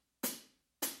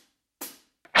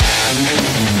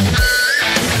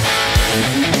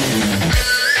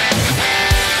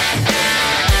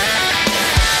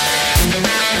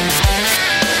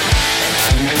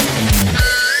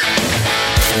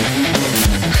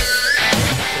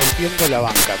Rompiendo la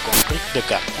banca con Rick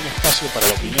Descartes, un espacio para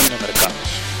la opinión de mercados.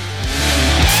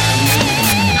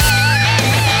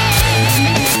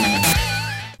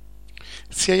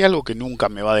 Si hay algo que nunca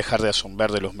me va a dejar de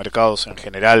asombrar de los mercados en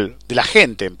general, de la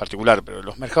gente en particular, pero de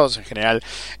los mercados en general,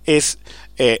 es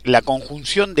la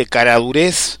conjunción de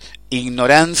caradurez,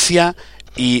 ignorancia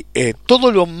y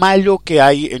todo lo malo que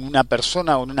hay en una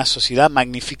persona o en una sociedad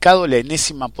magnificado la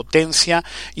enésima potencia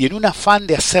y en un afán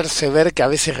de hacerse ver que a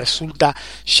veces resulta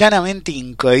llanamente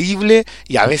increíble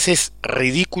y a veces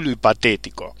ridículo y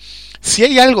patético. Si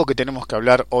hay algo que tenemos que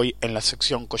hablar hoy en la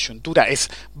sección coyuntura es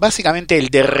básicamente el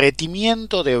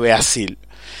derretimiento de Brasil,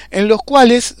 en los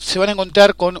cuales se van a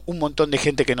encontrar con un montón de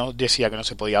gente que nos decía que no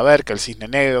se podía ver, que el cisne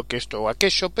negro, que esto o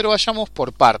aquello, pero vayamos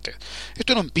por partes.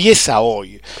 Esto no empieza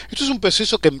hoy, esto es un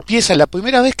proceso que empieza la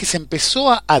primera vez que se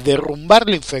empezó a derrumbar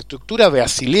la infraestructura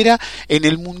brasilera en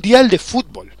el Mundial de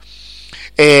Fútbol.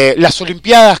 Las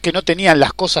Olimpiadas que no tenían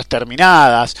las cosas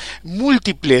terminadas,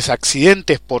 múltiples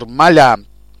accidentes por mala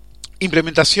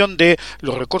implementación de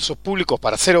los recursos públicos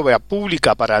para hacer obra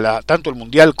pública para tanto el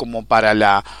Mundial como para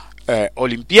la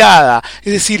Olimpiada.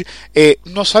 Es decir,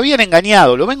 nos habían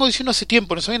engañado, lo vengo diciendo hace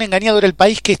tiempo, nos habían engañado, era el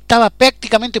país que estaba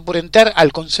prácticamente por entrar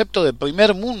al concepto de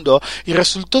primer mundo y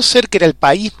resultó ser que era el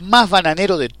país más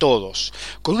bananero de todos,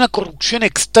 con una corrupción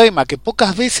extrema que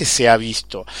pocas veces se ha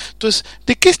visto. Entonces,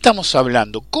 ¿de qué estamos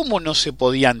hablando? ¿Cómo no se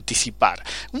podía anticipar?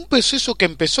 Un proceso que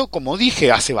empezó, como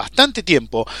dije, hace bastante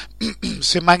tiempo,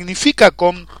 se magnifica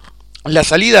con la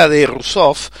salida de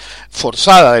Rousseff,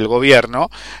 forzada del gobierno,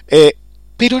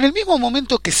 pero en el mismo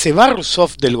momento que se va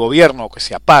Rousseff del gobierno, o que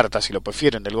se aparta, si lo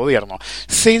prefieren, del gobierno,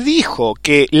 se dijo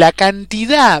que la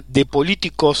cantidad de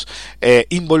políticos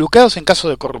involucrados en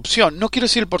casos de corrupción, no quiero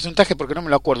decir el porcentaje porque no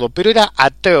me lo acuerdo, pero era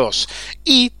atroz.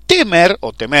 Y Temer,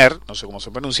 no sé cómo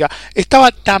se pronuncia, estaba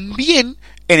también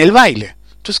en el baile.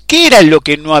 Entonces, ¿qué era lo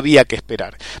que no había que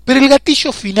esperar? Pero el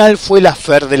gatillo final fue la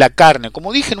affair de la carne.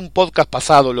 Como dije en un podcast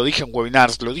pasado, lo dije en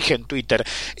webinars, lo dije en Twitter,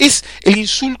 es el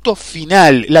insulto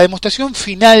final, la demostración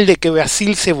final de que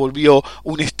Brasil se volvió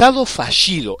un estado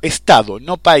fallido, estado,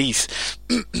 no país.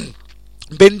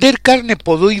 Vender carne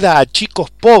podrida a chicos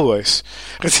pobres,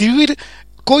 recibir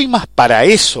coimas para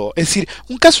eso, es decir,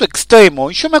 un caso extremo.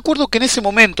 Y yo me acuerdo que en ese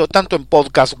momento, tanto en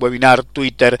podcast, webinar,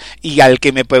 Twitter, y al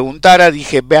que me preguntara,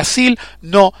 dije, Brasil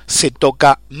no se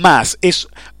toca más, es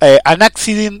an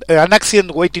accident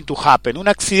waiting to happen, un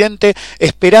accidente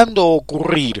esperando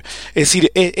ocurrir. Es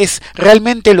decir, es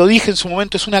realmente, lo dije en su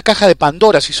momento, es una caja de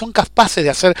Pandora. Si son capaces de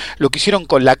hacer lo que hicieron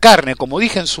con la carne, como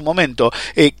dije en su momento,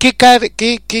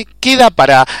 ¿qué queda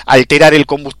para alterar el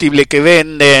combustible que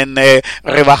venden,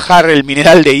 rebajar el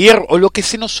mineral de hierro o lo que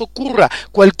se nos ocurra?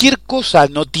 Cualquier cosa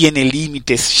no tiene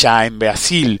límites ya en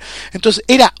Brasil. Entonces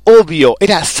era obvio,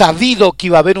 era sabido que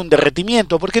iba a haber un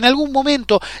derretimiento, porque en algún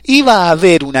momento iba a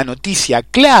haber una noticia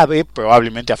clave,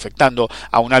 probablemente afectando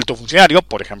a un alto funcionario,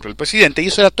 por ejemplo el presidente, y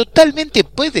eso era totalmente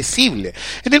predecible.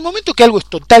 En el momento que algo es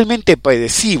totalmente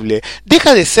predecible,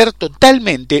 deja de ser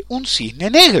totalmente un cisne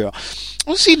negro.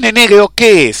 Un cisne negro,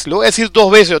 ¿qué es? Lo voy a decir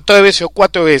 2 veces, o 3 veces, o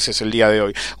 4 veces el día de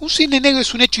hoy. Un cisne negro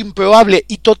es un hecho improbable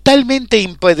y totalmente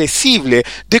impredecible,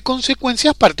 de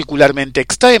consecuencias particularmente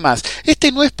extremas.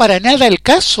 Este no es para nada el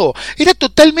caso. Era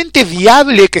totalmente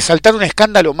viable que saltara un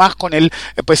escándalo más con el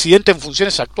presidente en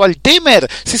funciones actual, Temer.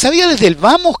 Se sabía desde el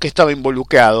vamos que estaba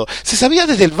involucrado. Se sabía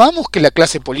desde el vamos que la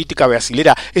clase política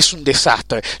brasilera es un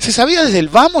desastre. Se sabía desde el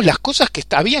vamos las cosas que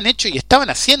habían hecho y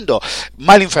estaban haciendo.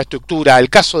 Mala infraestructura,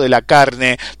 el caso de la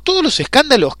carne, todos los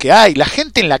escándalos que hay, la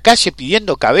gente en la calle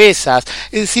pidiendo cabezas.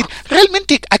 Es decir,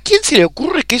 realmente, ¿a quién se le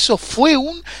ocurre que eso fue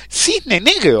un cisne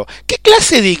negro? ¿Qué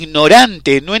clase de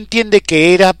ignorante no entiende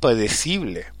que era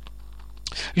predecible?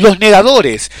 Los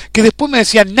negadores, que después me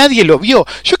decían, nadie lo vio.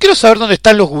 Yo quiero saber dónde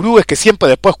están los gurúes que siempre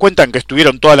después cuentan que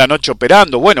estuvieron toda la noche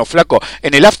operando. Bueno, flaco,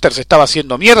 en el after se estaba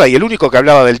haciendo mierda y el único que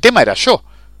hablaba del tema era yo.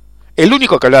 El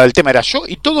único que hablaba del tema era yo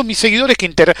y todos mis seguidores que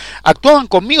interactuaban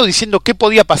conmigo diciendo qué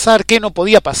podía pasar, qué no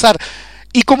podía pasar.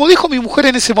 Y como dijo mi mujer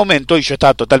en ese momento, y yo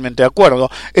estaba totalmente de acuerdo,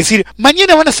 es decir,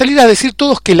 mañana van a salir a decir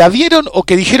todos que la vieron o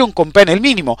que dijeron comprar en el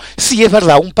mínimo. Sí, es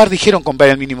verdad, un par dijeron comprar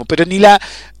en el mínimo, pero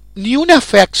ni una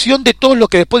fracción de todos los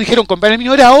que después dijeron comprar en el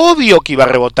mínimo. Era obvio que iba a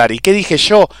rebotar. ¿Y qué dije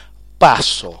yo?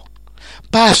 Paso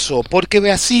paso, porque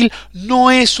Brasil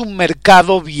no es un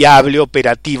mercado viable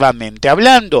operativamente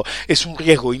hablando, es un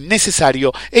riesgo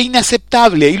innecesario e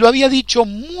inaceptable, y lo había dicho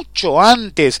mucho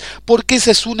antes, porque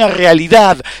esa es una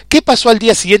realidad. ¿Qué pasó al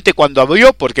día siguiente cuando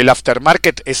abrió? Porque el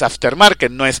aftermarket es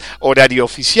aftermarket, no es horario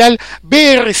oficial.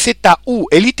 BRZU,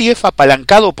 el ETF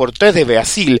apalancado por 3 de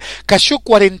Brasil, cayó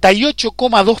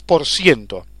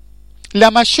 48,2%. La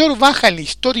mayor baja en la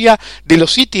historia de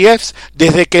los ETFs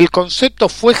desde que el concepto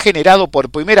fue generado por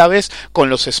primera vez con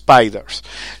los Spiders.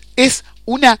 Es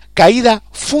una caída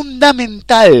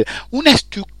fundamental, una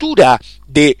estructura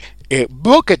de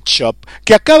Bucket Shop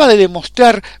que acaba de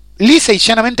demostrar lisa y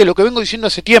llanamente lo que vengo diciendo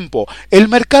hace tiempo. El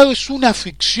mercado es una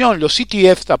ficción. Los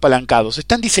ETFs apalancados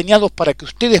están diseñados para que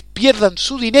ustedes pierdan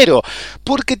su dinero,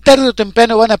 porque tarde o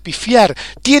temprano van a pifiar.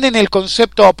 Tienen el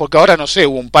concepto, porque ahora no sé,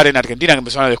 hubo un par en Argentina que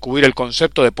empezaron a descubrir el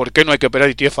concepto de por qué no hay que operar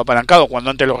ETF apalancados cuando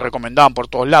antes los recomendaban por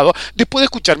todos lados, después de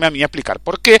escucharme a mí explicar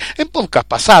por qué en podcast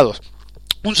pasados.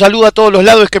 Un saludo a todos los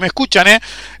lados que me escuchan,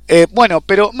 bueno,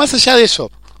 pero más allá de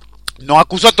eso, no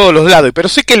acuso a todos los lados, pero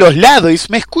sé que los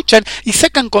lados me escuchan y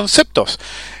sacan conceptos.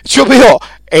 Yo veo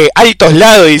altos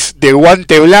lados de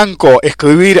guante blanco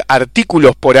escribir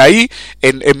artículos por ahí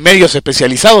en medios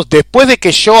especializados después de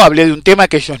que yo hablé de un tema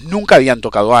que ellos nunca habían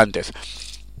tocado antes.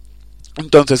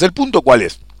 Entonces, ¿el punto cuál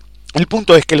es? El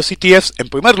punto es que los ETFs, en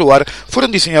primer lugar,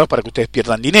 fueron diseñados para que ustedes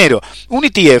pierdan dinero. Un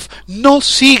ETF no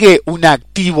sigue un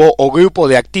activo o grupo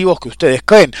de activos que ustedes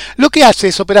creen. Lo que hace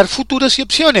es operar futuros y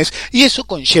opciones, y eso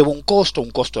conlleva un costo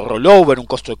rollover, un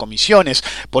costo de comisiones,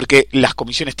 porque las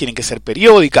comisiones tienen que ser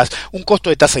periódicas, un costo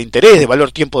de tasa de interés, de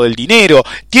valor tiempo del dinero,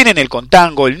 tienen el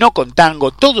contango, el no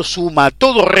contango, todo suma,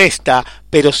 todo resta,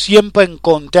 pero siempre en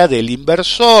contra del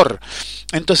inversor.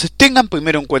 Entonces tengan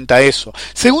primero en cuenta eso.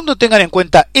 Segundo, tengan en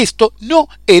cuenta esto no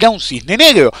era un cisne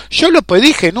negro. Yo lo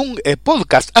predije en un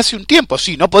podcast hace un tiempo.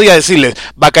 Sí, no podía decirles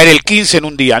va a caer el 15 en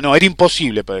un día. No, era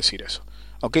imposible predecir eso.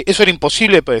 ¿Okay? Eso era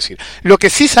imposible de predecir. Lo que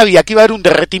sí sabía que iba a haber un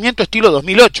derretimiento estilo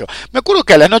 2008. Me acuerdo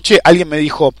que a la noche alguien me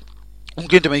dijo, un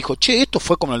cliente me dijo, che, ¿esto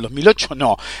fue como en el 2008?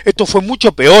 No, esto fue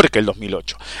mucho peor que el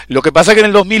 2008. Lo que pasa es que en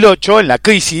el 2008, en la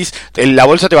crisis, la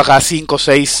bolsa te bajaba 5,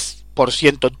 6%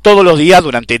 todos los días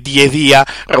durante 10 días,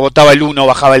 rebotaba el 1,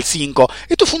 bajaba el 5.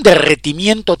 Esto fue un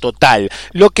derretimiento total.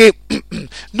 Lo que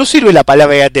no sirve la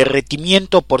palabra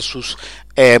derretimiento por sus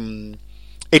en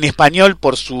español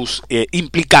por sus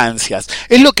implicancias.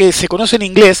 Es lo que se conoce en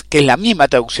inglés, que es la misma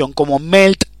traducción, como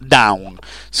meltdown,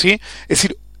 ¿sí? Es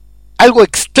decir, algo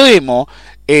extremo,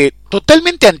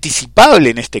 totalmente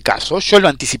anticipable en este caso. Yo lo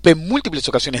anticipé en múltiples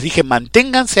ocasiones. Dije,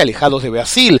 manténganse alejados de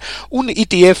Brasil. Un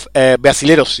ETF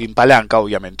brasilero sin palanca,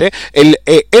 obviamente, el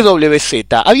EWZ,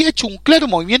 había hecho un claro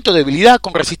movimiento de debilidad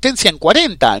con resistencia en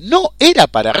 40. No era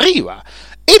para arriba,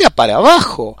 era para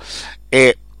abajo.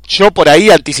 Yo por ahí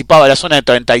anticipaba la zona de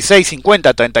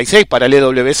 36.50, 36 para el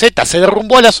EWZ. Se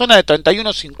derrumbó a la zona de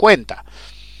 31.50.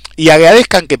 Y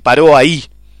agradezcan que paró ahí.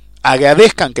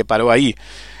 Agradezcan que paró ahí.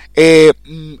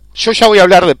 Yo ya voy a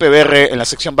hablar de PBR en la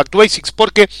sección Back to Basics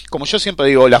porque, como yo siempre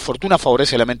digo, la fortuna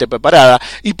favorece a la mente preparada,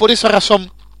 y por esa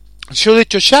razón yo de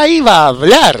hecho ya iba a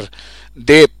hablar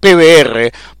de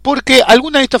PBR porque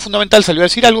alguna de estas fundamental salió a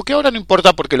decir algo que ahora no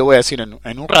importa porque lo voy a decir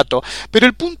en un rato, pero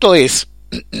el punto es,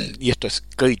 y esto es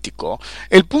crítico,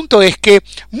 el punto es que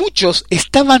muchos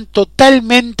estaban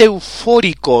totalmente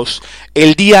eufóricos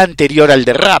el día anterior al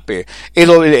derrape.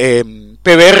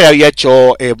 PBR había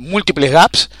hecho múltiples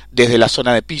gaps desde la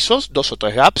zona de pisos, 2 o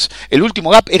 3 gaps. El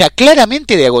último gap era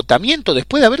claramente de agotamiento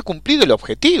después de haber cumplido el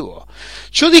objetivo.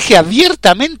 Yo dije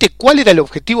abiertamente cuál era el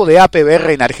objetivo de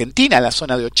APBR en Argentina, la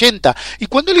zona de 80, y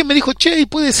cuando alguien me dijo, che, ¿y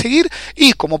puede seguir?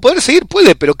 Y como poder seguir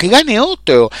puede, pero que gane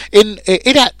otro.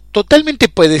 Era totalmente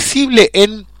predecible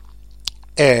en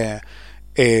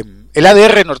el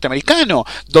ADR norteamericano,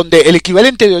 donde el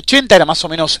equivalente de 80 era más o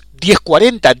menos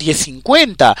 10.40,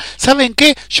 10.50. ¿Saben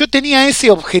qué? Yo tenía ese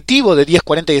objetivo de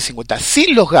 10.40 y 10.50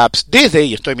 sin los gaps desde,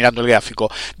 y estoy mirando el gráfico,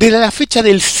 desde la fecha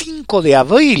del 5 de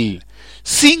abril.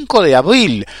 5 de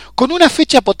abril, con una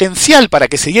fecha potencial para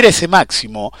que se diera ese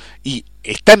máximo, y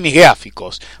está en mis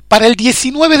gráficos, para el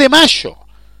 19 de mayo.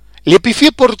 Le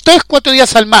pifié por 3-4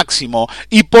 días al máximo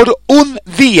y por un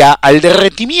día al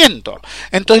derretimiento.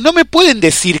 Entonces no me pueden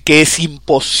decir que es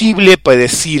imposible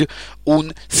predecir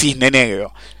un cisne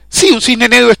negro. Sí, un cisne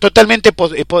negro es totalmente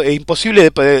imposible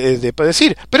de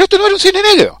predecir, pero esto no era un cisne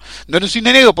negro. No era un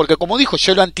cisne negro porque, como dijo,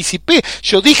 yo lo anticipé.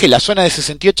 Yo dije, la zona de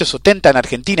 68.70 en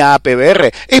Argentina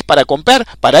APBR es para comprar,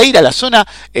 para ir a la zona,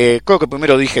 creo que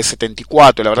primero dije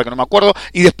 74, la verdad que no me acuerdo,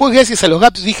 y después gracias a los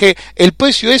gaps dije, el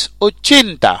precio es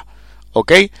 80.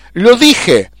 ¿Ok? Lo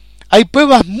dije. hay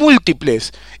pruebas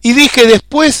múltiples. Y dije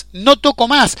después, no toco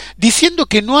más, diciendo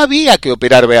que no había que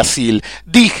operar Brasil.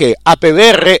 Dije,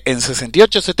 APBR en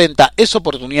 68.70 es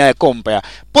oportunidad de compra.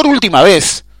 Por última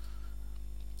vez.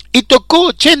 Y tocó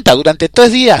 80 durante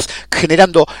 3 días,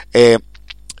 generando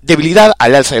debilidad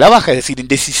al alza y la baja, es decir,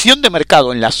 indecisión de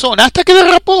mercado en la zona, hasta que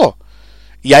derrapó.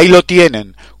 Y ahí lo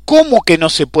tienen. ¿Cómo que no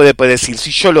se puede predecir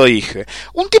si yo lo dije?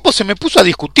 Un tipo se me puso a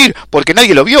discutir porque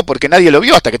nadie lo vio,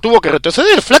 hasta que tuvo que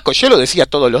retroceder. Flaco, yo lo decía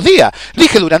todos los días.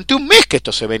 Dije durante un mes que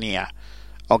esto se venía.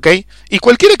 ¿Ok? Y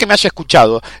cualquiera que me haya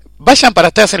escuchado, vayan para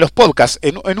atrás en los podcasts,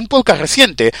 en un podcast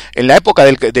reciente, en la época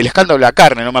del escándalo de la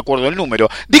carne, no me acuerdo el número,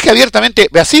 dije abiertamente,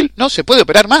 Brasil no se puede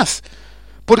operar más.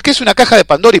 Porque es una caja de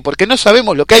Pandora y porque no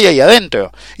sabemos lo que hay ahí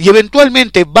adentro. Y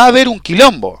eventualmente va a haber un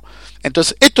quilombo.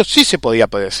 Entonces, esto sí se podía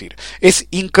predecir. Es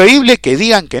increíble que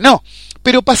digan que no.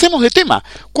 Pero pasemos de tema.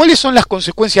 ¿Cuáles son las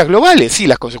consecuencias globales? Sí,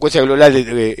 las consecuencias globales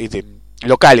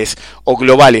locales o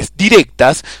globales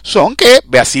directas son que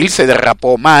Brasil se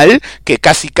derrapó mal, que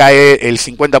casi cae el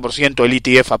 50% del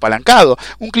ETF apalancado.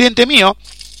 Un cliente mío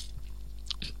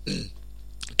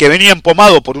que venía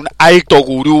empomado por un alto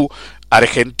gurú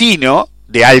argentino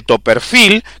de alto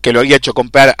perfil, que lo había hecho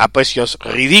comprar a precios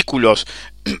ridículos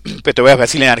Petrobras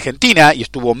Brasil en Argentina, y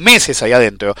estuvo meses ahí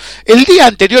adentro. El día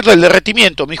anterior del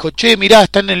derretimiento me dijo, che, mirá,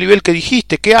 está en el nivel que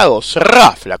dijiste, ¿qué hago?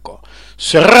 Cerrá, flaco,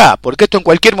 cerrá, porque esto en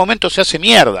cualquier momento se hace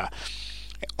mierda.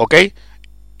 ¿Ok?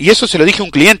 Y eso se lo dije a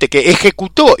un cliente que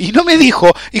ejecutó y no me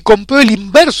dijo y compró el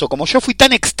inverso. Como yo fui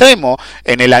tan extremo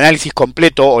en el análisis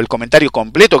completo o el comentario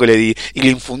completo que le di y le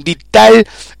infundí tal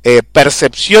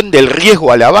percepción del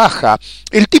riesgo a la baja,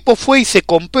 el tipo fue y se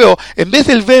compró, en vez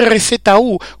del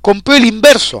BRZU, compró el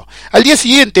inverso. Al día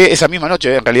siguiente, esa misma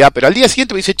noche en realidad, pero al día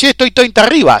siguiente me dice, che, estoy 30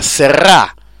 arriba,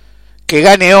 cerrá, que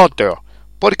gane otro.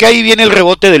 Porque ahí viene el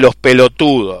rebote de los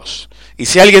pelotudos. Y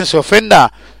si alguien se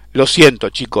ofenda, lo siento,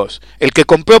 chicos, el que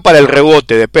compró para el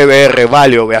rebote de PBR,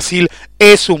 Vale o Brasil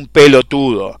es un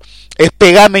pelotudo. Es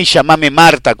pegame y llamame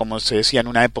Marta, como se decía en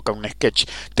una época, un sketch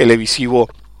televisivo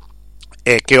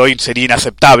que hoy sería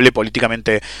inaceptable,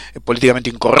 políticamente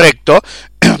incorrecto.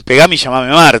 Pegame y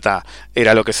llamame Marta,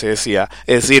 era lo que se decía.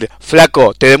 Es decir,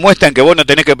 flaco, te demuestran que vos no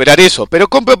tenés que operar eso, pero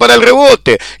compra para el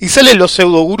rebote. Y salen los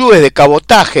pseudogurúes de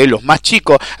cabotaje, los más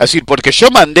chicos, a decir, porque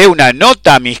yo mandé una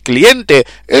nota a mis clientes,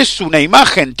 es una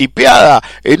imagen tipeada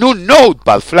en un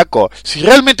notepad, flaco. Si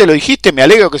realmente lo dijiste, me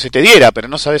alegro que se te diera, pero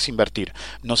no sabes invertir,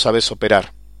 no sabes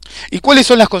operar. ¿Y cuáles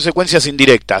son las consecuencias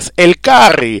indirectas? El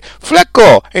carry.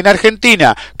 Flaco, en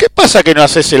Argentina, ¿qué pasa que no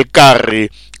haces el carry?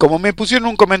 Como me pusieron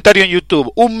un comentario en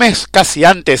YouTube, un mes casi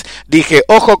antes, dije,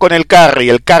 ojo con el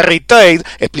carry trade,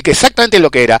 expliqué exactamente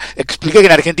lo que era, expliqué que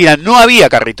en Argentina no había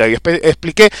carry trade,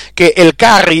 expliqué que el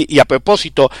carry, y a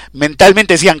propósito,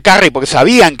 mentalmente decían carry porque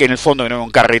sabían que en el fondo no era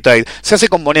un carry trade, se hace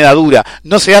con moneda dura,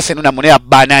 no se hace en una moneda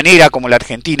bananera como la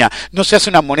Argentina, no se hace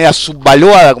una moneda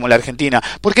subvaluada como la Argentina,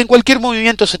 porque en cualquier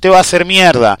movimiento se te va a hacer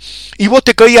mierda, y vos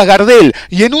te creías Gardel,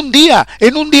 y en un día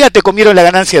te comieron la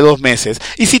ganancia de 2 meses,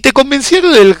 y si te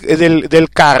convencieron del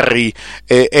carry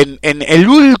en el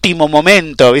último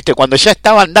momento, ¿viste? Cuando ya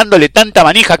estaban dándole tanta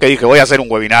manija que dije, voy a hacer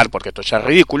un webinar porque esto ya es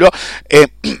ridículo,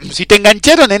 si te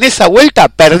engancharon en esa vuelta,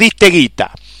 perdiste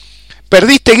guita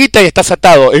y estás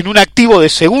atado en un activo de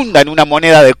segunda, en una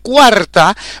moneda de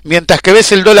cuarta, mientras que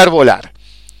ves el dólar volar.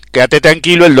 Quédate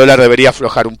tranquilo, el dólar debería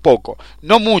aflojar un poco,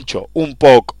 no mucho, un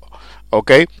poco,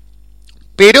 ¿ok?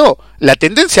 Pero la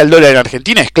tendencia al dólar en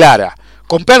Argentina es clara.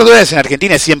 Comprar dólares en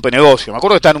Argentina es siempre negocio. Me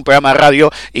acuerdo que estaba en un programa de radio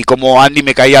y como Andy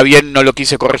me caía bien, no lo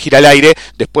quise corregir al aire,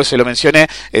 después se lo mencioné,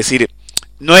 es decir,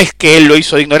 no es que él lo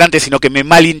hizo de ignorante, sino que me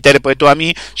malinterpretó a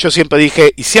mí. Yo siempre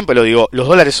dije, y siempre lo digo, los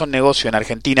dólares son negocio en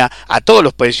Argentina a todos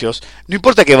los precios, no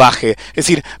importa que baje. Es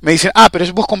decir, me dicen,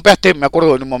 pero vos compraste, me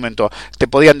acuerdo en un momento, te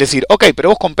podían decir, ok, pero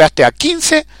vos compraste a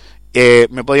 15,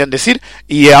 me podían decir,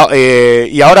 y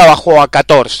ahora bajó a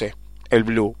 14. El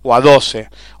blue, o a 12,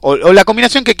 o la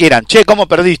combinación que quieran. Che, ¿cómo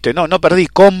perdiste? No perdí,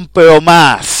 compro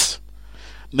más.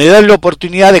 Me dan la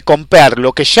oportunidad de comprar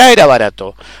lo que ya era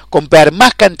barato, comprar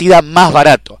más cantidad más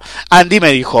barato. Andy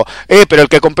me dijo, pero el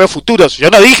que compró futuros, yo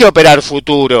no dije operar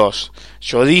futuros,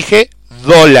 yo dije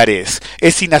dólares.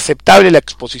 Es inaceptable la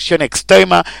exposición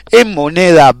extrema en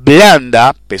moneda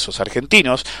blanda, pesos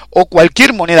argentinos, o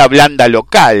cualquier moneda blanda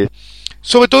local.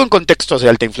 Sobre todo en contextos de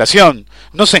alta inflación.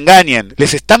 No se engañen,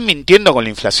 les están mintiendo con la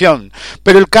inflación.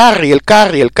 Pero el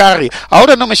carry.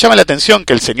 Ahora no me llama la atención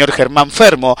que el señor Germán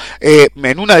Fermo,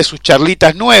 en una de sus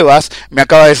charlitas nuevas, me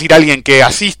acaba de decir alguien que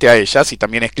asiste a ellas y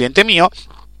también es cliente mío,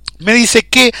 me dice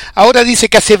que ahora dice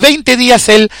que hace 20 días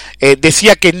él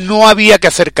decía que no había que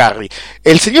hacer carry.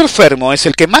 El señor Fermo es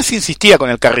el que más insistía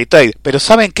con el carry trade, pero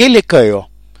 ¿saben qué le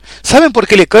creo? ¿Saben por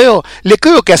qué le creo? Le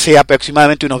creo que hace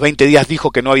aproximadamente unos 20 días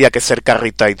dijo que no había que ser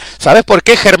carry trade. ¿Sabes por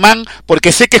qué, Germán?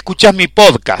 Porque sé que escuchás mi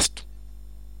podcast.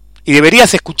 Y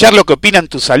deberías escuchar lo que opinan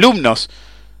tus alumnos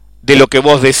de lo que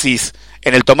vos decís.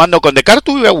 En el Tomando con Descartes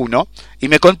tuve a uno y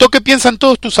me contó qué piensan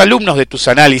todos tus alumnos de tus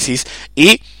análisis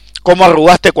y cómo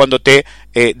arrugaste cuando te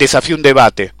desafió un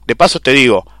debate. De paso te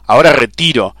digo, ahora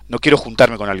retiro, no quiero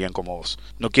juntarme con alguien como vos,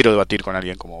 no quiero debatir con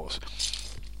alguien como vos.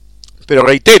 Pero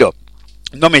reitero,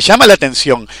 no me llama la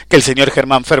atención que el señor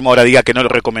Germán Fermo ahora diga que no lo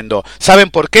recomendó. ¿Saben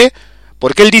por qué?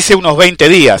 Porque él dice unos 20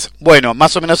 días. Bueno,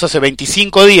 más o menos hace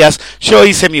 25 días yo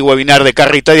hice mi webinar de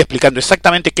carry trade explicando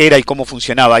exactamente qué era y cómo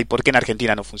funcionaba y por qué en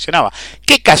Argentina no funcionaba.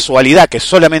 Qué casualidad que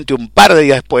solamente un par de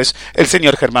días después el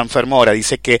señor Germán Fermora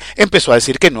dice que empezó a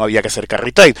decir que no había que hacer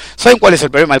carry trade. ¿Saben cuál es el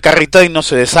problema? El carry trade no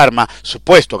se desarma,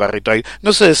 supuesto carry trade,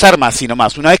 no se desarma así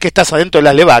nomás. Una vez que estás adentro de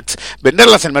las Levax,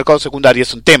 venderlas en el mercado secundario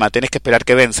es un tema, tenés que esperar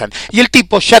que venzan. Y el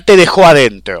tipo ya te dejó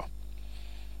adentro.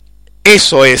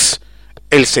 Eso es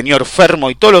el señor Fermo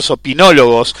y todos los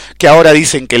opinólogos que ahora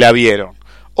dicen que la vieron.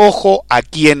 Ojo a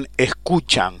quien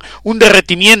escuchan. Un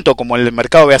derretimiento como el del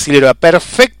mercado brasilero era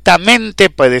perfectamente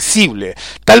predecible.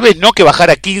 Tal vez no que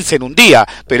bajara 15 en un día,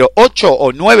 pero 8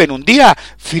 o 9 en un día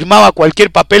firmaba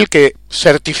cualquier papel que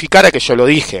certificara que yo lo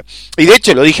dije. Y de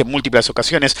hecho lo dije en múltiples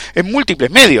ocasiones, en múltiples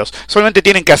medios. Solamente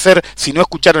tienen que hacer, si no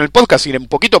escucharon el podcast, ir un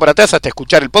poquito para atrás hasta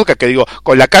escuchar el podcast que digo,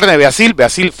 con la carne de Brasil,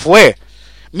 Brasil fue.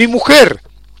 Mi mujer,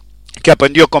 que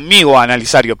aprendió conmigo a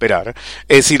analizar y operar.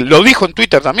 Es decir, lo dijo en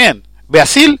Twitter también.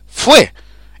 Brasil fue.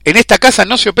 En esta casa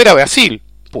no se opera Brasil,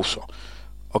 puso.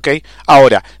 ¿Ok?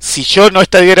 Ahora, si yo no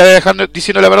estuviera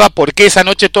diciendo la verdad, ¿por qué esa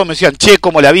noche todos me decían, che,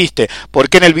 cómo la viste? ¿Por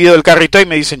qué en el video del carry trade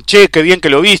me dicen, che, qué bien que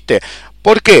lo viste?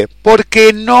 ¿Por qué?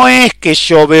 Porque no es que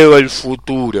yo veo el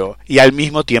futuro y al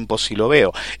mismo tiempo sí lo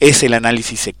veo. Es el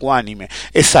análisis ecuánime,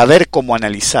 es saber cómo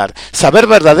analizar, saber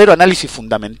verdadero análisis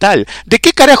fundamental. ¿De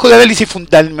qué carajo de análisis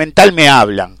fundamental me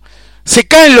hablan? Se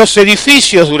caen los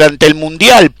edificios durante el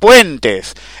mundial,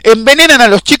 puentes. Envenenan a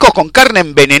los chicos con carne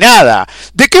envenenada.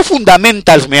 ¿De qué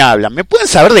fundamentals me hablan? ¿Me pueden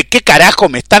saber de qué carajo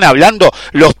me están hablando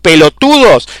los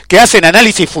pelotudos que hacen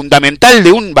análisis fundamental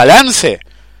de un balance?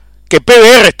 ¿Que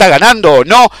PBR está ganando o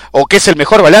no? ¿O que es el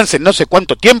mejor balance en no sé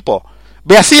cuánto tiempo?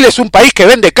 Brasil es un país que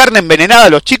vende carne envenenada a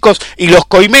los chicos y los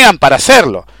coimean para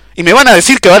hacerlo. ¿Y me van a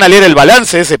decir que van a leer el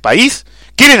balance de ese país?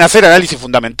 ¿Quieren hacer análisis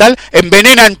fundamental?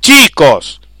 ¡Envenenan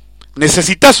chicos!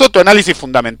 ¿Necesitas otro análisis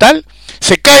fundamental?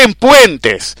 Se caen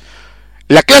puentes.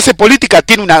 La clase política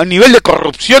tiene un nivel de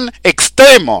corrupción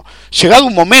extremo. Llegado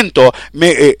un momento,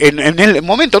 en el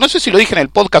momento, no sé si lo dije en el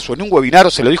podcast o en un webinar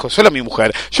o se lo dijo solo a mi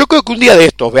mujer, yo creo que un día de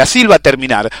estos Brasil va a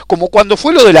terminar como cuando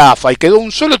fue lo de la AFA y quedó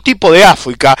un solo tipo de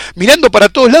África mirando para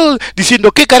todos lados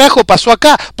diciendo ¿qué carajo pasó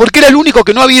acá? Porque era el único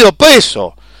que no ha habido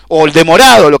preso o el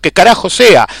demorado, lo que carajo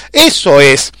sea. Eso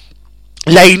es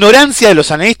la ignorancia de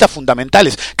los analistas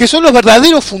fundamentales, que son los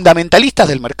verdaderos fundamentalistas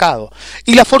del mercado.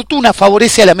 Y la fortuna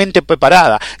favorece a la mente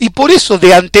preparada. Y por eso,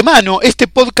 de antemano, este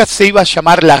podcast se iba a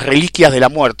llamar Las Reliquias de la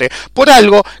Muerte, por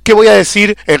algo que voy a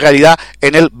decir en realidad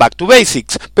en el Back to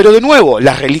Basics. Pero de nuevo,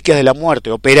 Las Reliquias de la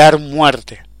Muerte, operar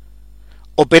muerte.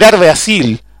 Operar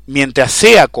Brasil, mientras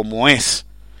sea como es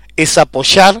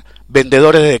apoyar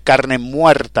vendedores de carne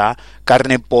muerta,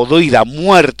 carne podrida,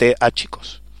 muerte a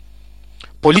chicos.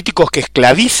 Políticos que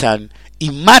esclavizan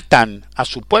y matan a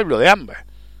su pueblo de hambre,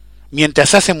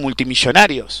 mientras hacen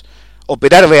multimillonarios.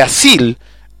 Operar Brasil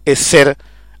es ser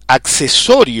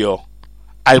accesorio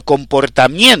al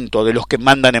comportamiento de los que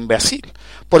mandan en Brasil.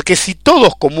 Porque si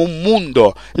todos como un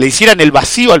mundo le hicieran el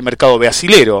vacío al mercado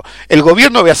brasilero, el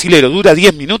gobierno brasilero dura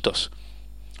 10 minutos.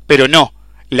 Pero no,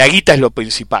 la guita es lo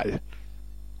principal.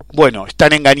 Bueno,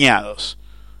 están engañados.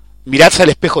 Mirarse al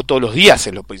espejo todos los días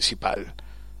es lo principal.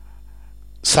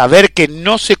 Saber que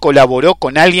no se colaboró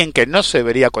con alguien que no se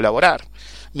debería colaborar.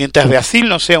 Mientras Brasil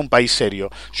no sea un país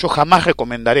serio, yo jamás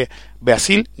recomendaré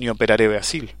Brasil ni operaré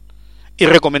Brasil. Y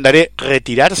recomendaré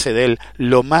retirarse de él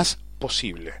lo más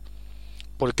posible.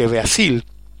 Porque Brasil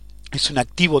es un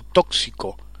activo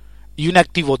tóxico. Y un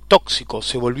activo tóxico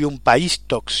se volvió un país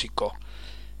tóxico.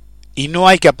 Y no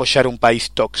hay que apoyar un país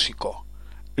tóxico.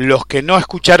 Los que no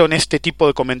escucharon este tipo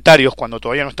de comentarios cuando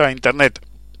todavía no estaba en internet,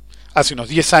 hace unos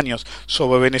 10 años,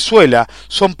 sobre Venezuela,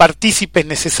 son partícipes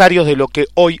necesarios de lo que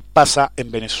hoy pasa en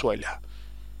Venezuela.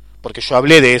 Porque yo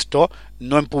hablé de esto,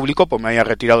 no en público, porque me había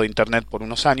retirado de internet por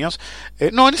unos años.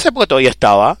 No, en esa época todavía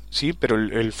estaba, sí, pero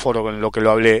el foro en lo que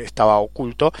lo hablé estaba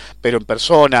oculto, pero en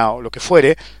persona o lo que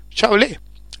fuere, ya hablé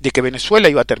de que Venezuela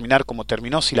iba a terminar como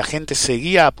terminó si la gente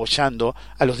seguía apoyando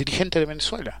a los dirigentes de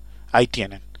Venezuela. Ahí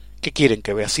tienen. ¿Qué quieren?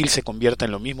 ¿Que Brasil se convierta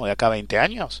en lo mismo de acá a 20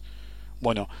 años?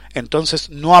 Bueno, entonces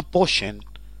no apoyen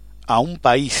a un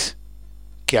país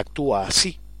que actúa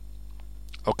así,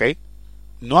 ¿ok?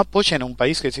 No apoyen a un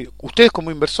país que... Ustedes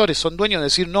como inversores son dueños de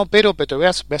decir no, pero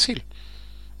Petrobras Brasil.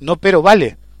 No, pero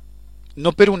vale.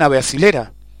 No, pero una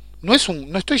brasilera. No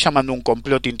estoy llamando un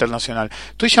complot internacional.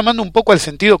 Estoy llamando un poco al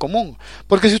sentido común.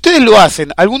 Porque si ustedes lo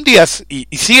hacen algún día y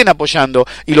siguen apoyando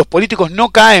y los políticos no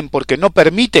caen porque no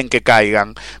permiten que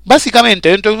caigan, básicamente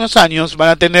dentro de unos años van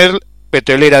a tener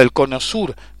petrolera del Cono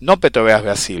Sur, no Petrobras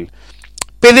Brasil.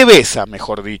 PDVSA,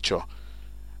 mejor dicho.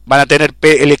 Van a tener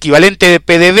el equivalente de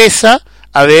PDVSA,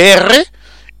 ADR,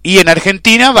 y en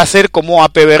Argentina va a ser como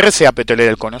APBR sea Petrolera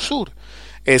del Cono Sur.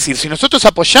 Es decir, si nosotros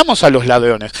apoyamos a los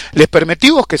ladrones, les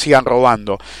permitimos que sigan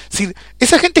robando, si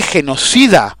esa gente es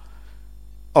genocida,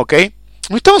 ¿ok?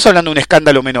 No estamos hablando de un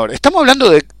escándalo menor, estamos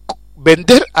hablando de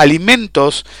vender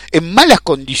alimentos en malas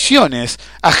condiciones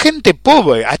a gente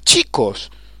pobre, a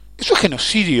chicos. Eso es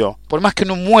genocidio, por más que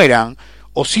no mueran,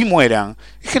 o sí mueran,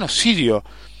 es genocidio.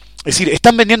 Es decir,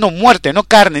 están vendiendo muerte, no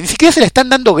carne, ni siquiera se la están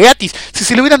dando gratis. Si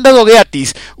se le hubieran dado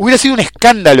gratis, hubiera sido un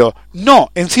escándalo.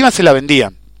 No, encima se la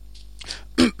vendían.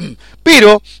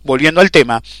 Pero, volviendo al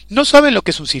tema, no saben lo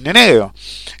que es un cisne negro.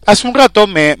 Hace un rato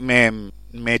me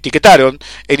etiquetaron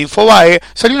en Infobae,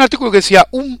 salió un artículo que decía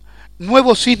un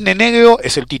nuevo cisne negro,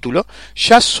 es el título,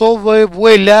 ya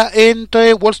sobrevuela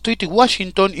entre Wall Street y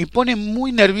Washington y pone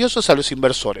muy nerviosos a los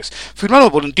inversores.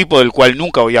 Firmado por un tipo del cual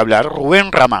nunca voy a hablar,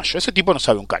 Rubén Ramallo. Ese tipo no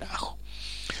sabe un carajo.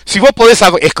 Si vos podés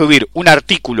escribir un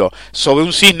artículo sobre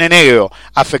un cisne negro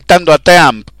afectando a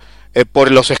Trump,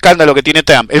 por los escándalos que tiene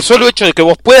Trump, el solo hecho de que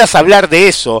vos puedas hablar de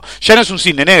eso ya no es un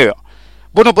cisne negro.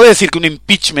 Vos no podés decir que un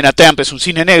impeachment a Trump es un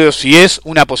cisne negro si es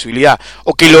una posibilidad,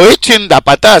 o que lo echen a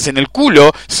patadas en el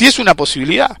culo si es una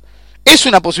posibilidad. Es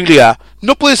una posibilidad,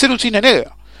 no puede ser un cisne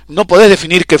negro. No podés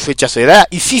definir qué fecha se dará,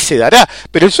 y sí se dará,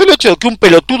 pero el solo hecho de que un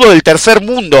pelotudo del tercer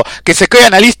mundo, que se cree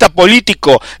analista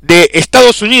político de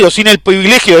Estados Unidos sin el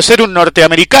privilegio de ser un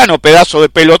norteamericano, pedazo de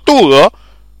pelotudo,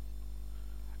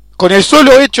 con el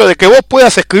solo hecho de que vos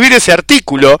puedas escribir ese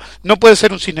artículo, no puede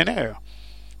ser un cisne negro.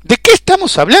 ¿De qué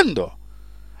estamos hablando?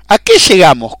 ¿A qué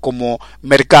llegamos como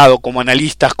mercado, como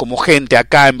analistas, como gente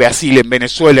acá en Brasil, en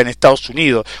Venezuela, en Estados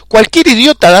Unidos? Cualquier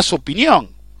idiota da su opinión.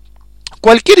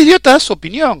 Cualquier idiota da su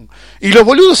opinión. Y los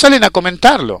boludos salen a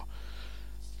comentarlo.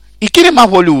 ¿Y quién es más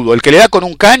boludo? ¿El que le da con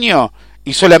un caño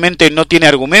y solamente no tiene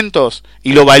argumentos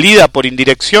y lo valida por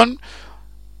indirección?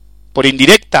 ¿Por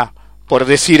indirecta? Por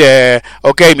decir,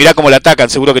 ok, mirá cómo la atacan,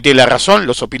 seguro que tiene la razón,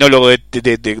 los opinólogos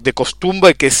de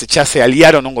costumbre que ya se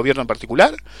aliaron a un gobierno en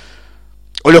particular.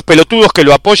 O los pelotudos que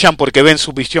lo apoyan porque ven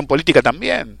su visión política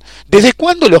también. ¿Desde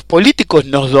cuándo los políticos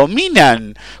nos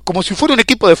dominan? Como si fuera un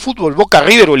equipo de fútbol, Boca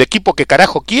River o el equipo que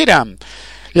carajo quieran.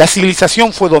 La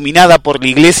civilización fue dominada por la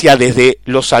iglesia desde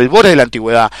los albores de la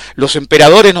antigüedad. Los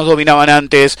emperadores nos dominaban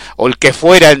antes, o el que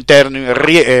fuera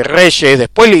reyes,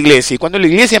 después la iglesia. Y cuando la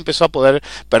iglesia empezó a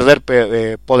perder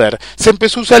poder, se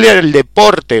empezó a usar el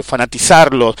deporte,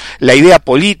 fanatizarlos, la idea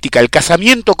política, el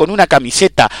casamiento con una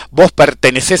camiseta. Vos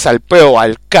pertenecés al PRO,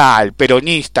 al K, al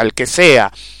peronista, al que sea.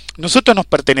 Nosotros nos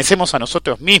pertenecemos a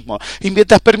nosotros mismos. Y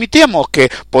mientras permitamos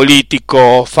que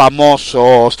políticos,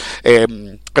 famosos,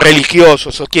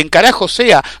 religiosos o quien carajo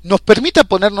sea, nos permita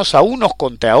ponernos a unos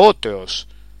contra otros,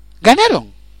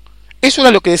 ganaron. Eso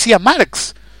era lo que decía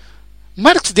Marx.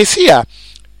 Marx decía,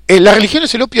 la religión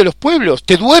es el opio de los pueblos,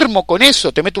 te duermo con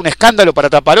eso, te meto un escándalo para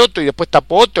tapar otro y después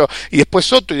tapo otro y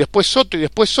después otro y después otro y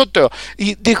después otro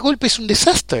y de golpe es un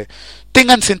desastre.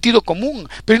 Tengan sentido común,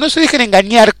 pero no se dejen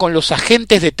engañar con los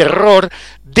agentes de terror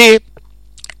de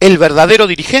el verdadero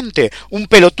dirigente, un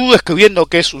pelotudo escribiendo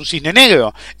que es un cisne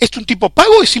negro. ¿Es un tipo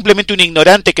pago o es simplemente un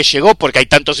ignorante que llegó porque hay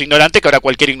tantos ignorantes que ahora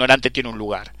cualquier ignorante tiene un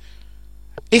lugar?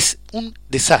 Es un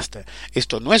desastre.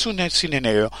 Esto no es un cisne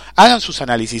negro. Hagan sus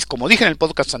análisis, como dije en el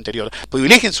podcast anterior,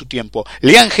 privilegien su tiempo,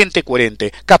 lean gente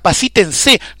coherente,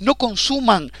 capacítense, no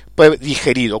consuman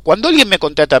digerido. Cuando alguien me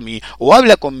contrata a mí o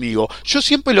habla conmigo, yo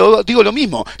siempre digo lo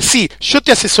mismo. Sí, yo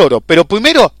te asesoro, pero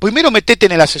primero metete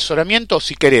en el asesoramiento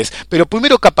si querés, pero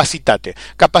primero capacitate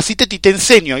y te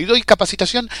enseño y doy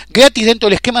capacitación gratis dentro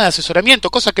del esquema de asesoramiento,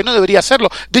 cosa que no debería hacerlo.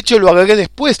 De hecho lo agregué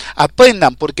después.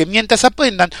 Aprendan, porque mientras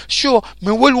aprendan yo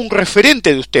me vuelvo un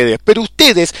referente de ustedes, pero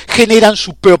ustedes generan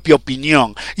su propia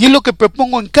opinión y es lo que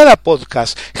propongo en cada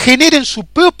podcast. Generen su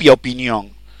propia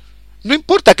opinión. No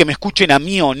importa que me escuchen a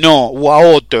mí o no, o a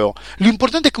otro. Lo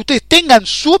importante es que ustedes tengan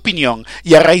su opinión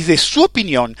y a raíz de su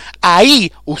opinión,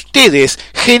 ahí ustedes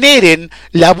generen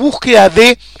la búsqueda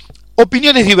de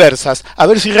opiniones diversas, a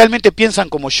ver si realmente piensan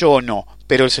como yo o no.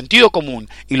 Pero el sentido común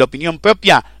y la opinión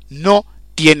propia no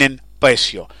tienen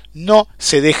precio. No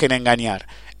se dejen engañar.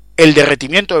 El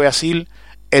derretimiento de Brasil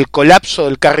el colapso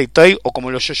del carry trade, o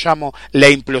como yo llamo, la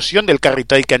implosión del carry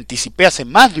trade que anticipé hace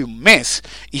más de un mes,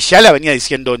 y ya la venía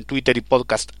diciendo en Twitter y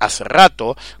podcast hace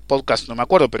rato, podcast no me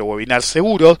acuerdo, pero webinar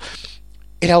seguro,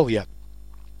 era obvia.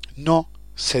 No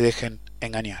se dejen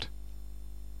engañar.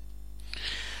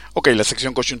 Ok, la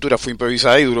sección coyuntura fue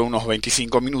improvisada y duró unos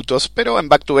 25 minutos, pero en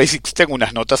Back to Basics tengo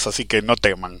unas notas, así que no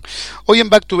teman. Hoy en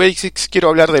Back to Basics quiero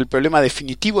hablar del problema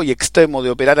definitivo y extremo de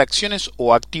operar acciones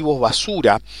o activos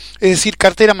basura, es decir,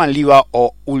 cartera Manliva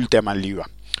o Ultra Manliva.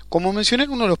 Como mencioné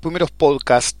en uno de los primeros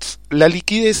podcasts, la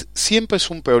liquidez siempre es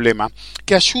un problema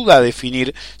que ayuda a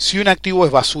definir si un activo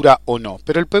es basura o no,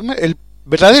 pero el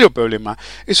verdadero problema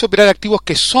es operar activos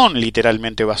que son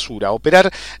literalmente basura,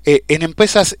 operar en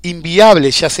empresas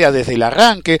inviables, ya sea desde el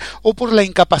arranque o por la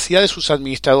incapacidad de sus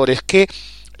administradores que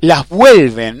las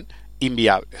vuelven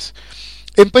inviables.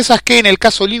 Empresas que en el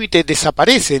caso límite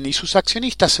desaparecen y sus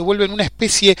accionistas se vuelven una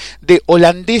especie de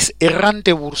holandés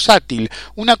errante bursátil,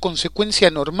 una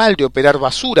consecuencia normal de operar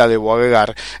basura, debo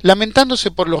agregar,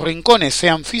 lamentándose por los rincones,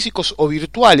 sean físicos o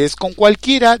virtuales, con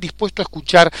cualquiera dispuesto a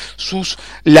escuchar sus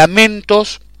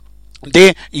lamentos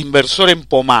de inversor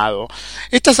empomado.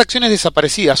 Estas acciones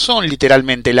desaparecidas son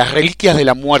literalmente las reliquias de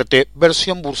la muerte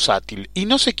versión bursátil. Y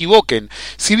no se equivoquen,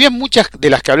 si bien muchas de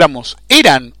las que hablamos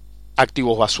eran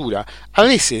activos basura, a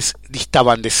veces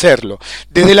distaban de serlo.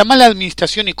 Desde la mala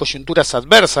administración y coyunturas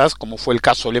adversas, como fue el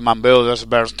caso Lehman Brothers,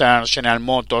 Bear Stearns, General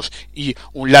Motors y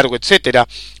un largo etcétera,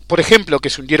 por ejemplo, que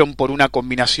se hundieron por una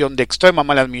combinación de extrema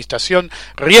mala administración,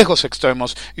 riesgos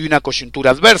extremos y una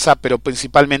coyuntura adversa, pero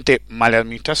principalmente mala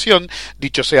administración.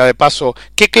 Dicho sea de paso,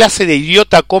 ¿qué clase de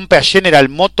idiota compra a General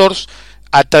Motors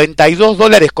a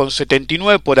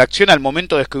 $32.79 por acción al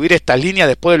momento de escribir estas líneas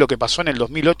después de lo que pasó en el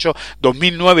 2008,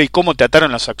 2009 y cómo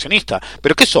trataron los accionistas?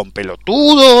 ¿Pero qué son,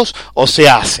 pelotudos o se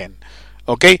hacen?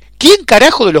 ¿Ok? ¿Quién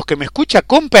carajo de los que me escucha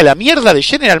compra la mierda de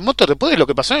General Motors después de lo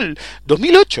que pasó en el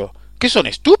 2008? ¿Qué son,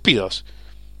 estúpidos?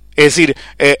 Es decir,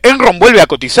 Enron vuelve a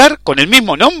cotizar con el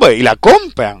mismo nombre y la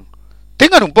compran.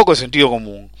 Tengan un poco de sentido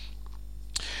común.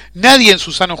 Nadie en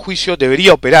su sano juicio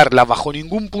debería operarla bajo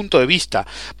ningún punto de vista,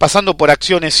 pasando por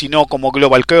acciones sino como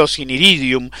Global Crossing y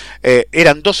Iridium,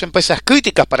 eran dos empresas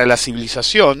críticas para la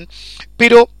civilización,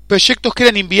 pero proyectos que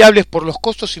eran inviables por los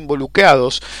costos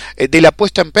involucrados de la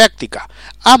puesta en práctica.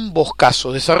 Ambos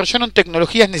casos desarrollaron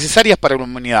tecnologías necesarias para la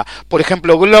humanidad. Por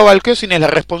ejemplo, Global Crossing es la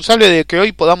responsable de que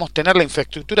hoy podamos tener la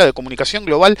infraestructura de comunicación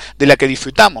global de la que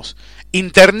disfrutamos.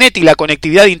 Internet y la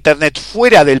conectividad de Internet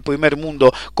fuera del primer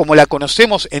mundo, como la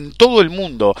conocemos en todo el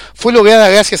mundo, fue lograda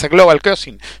gracias a Global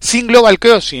Crossing. Sin Global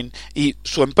Crossing y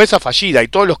su empresa fallida y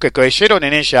todos los que creyeron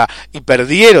en ella y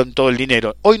perdieron todo el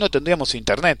dinero, hoy no tendríamos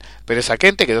Internet, pero esa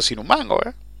gente quedó sin un mango.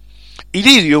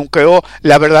 Iridium creó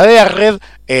la verdadera red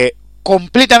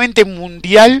completamente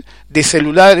mundial de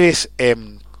celulares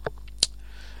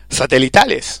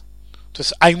satelitales.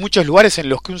 Entonces hay muchos lugares en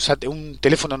los que un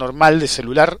teléfono normal de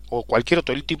celular o cualquier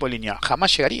otro tipo de línea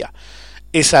jamás llegaría.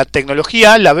 Esa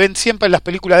tecnología la ven siempre en las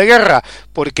películas de guerra,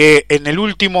 porque en el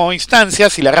último instancia,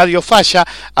 si la radio falla,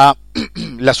 a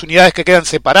las unidades que quedan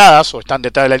separadas o están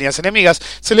detrás de las líneas enemigas,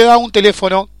 se le da un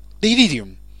teléfono de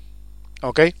Iridium.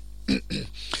 ¿Ok?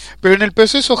 Pero en el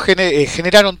proceso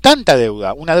generaron tanta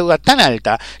deuda, una deuda tan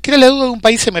alta, que era la deuda de un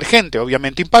país emergente,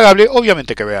 obviamente impagable,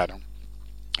 obviamente quebraron.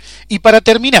 Y para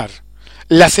terminar,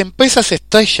 las empresas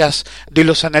estrellas de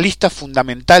los analistas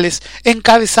fundamentales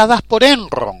encabezadas por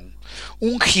Enron,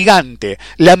 un gigante,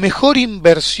 la mejor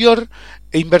inversión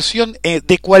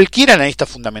de cualquier analista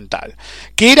fundamental,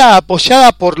 que era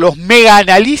apoyada por los mega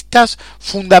analistas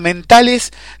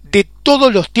fundamentales de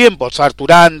todos los tiempos,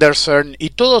 Arthur Andersen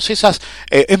y todas esas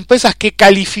empresas que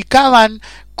calificaban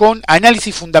con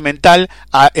análisis fundamental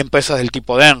a empresas del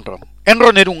tipo de Enron.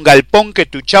 Enron era un galpón que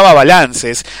tuchaba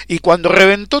balances y cuando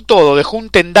reventó todo dejó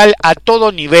un tendal a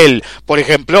todo nivel. Por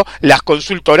ejemplo, las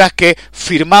consultoras que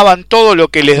firmaban todo lo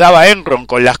que les daba Enron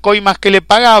con las coimas que le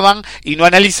pagaban y no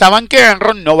analizaban que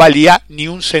Enron no valía ni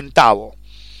un centavo.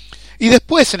 Y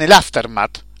después en el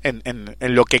aftermath, en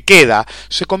lo que queda,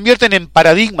 se convierten en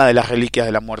paradigma de las reliquias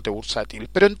de la muerte bursátil.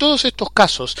 Pero en todos estos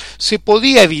casos se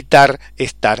podía evitar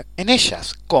estar en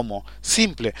ellas. ¿Cómo?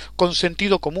 Simple, con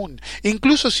sentido común.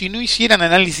 Incluso si no hicieran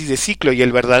análisis de ciclo y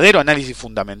el verdadero análisis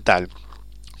fundamental.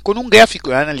 Con un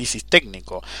gráfico de análisis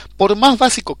técnico, por más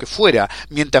básico que fuera,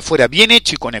 mientras fuera bien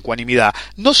hecho y con ecuanimidad,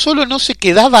 no solo no se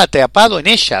quedaba atrapado en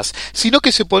ellas, sino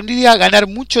que se podría ganar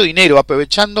mucho dinero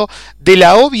aprovechando de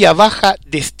la obvia baja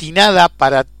destinada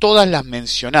para todas las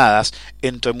mencionadas,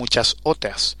 entre muchas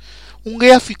otras. Un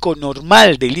gráfico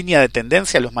normal de línea de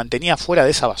tendencia los mantenía fuera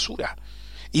de esa basura,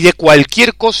 y de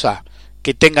cualquier cosa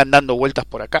que tengan dando vueltas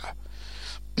por acá.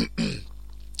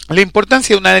 La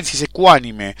importancia de un análisis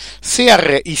ecuánime,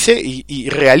 y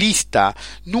realista,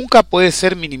 nunca puede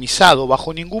ser minimizado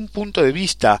bajo ningún punto de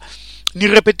vista, ni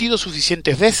repetido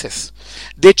suficientes veces.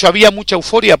 De hecho, había mucha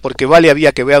euforia porque Vale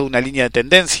había quebrado una línea de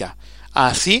tendencia.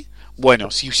 ¿Así?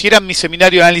 Bueno, si hicieran mi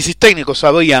seminario de análisis técnico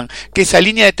sabrían que esa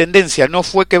línea de tendencia no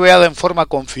fue quebrada en forma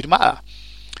confirmada.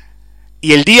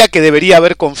 Y el día que debería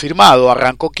haber confirmado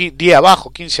arrancó 10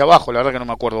 abajo, 15 abajo, la verdad que no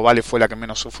me acuerdo, Vale fue la que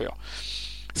menos sufrió.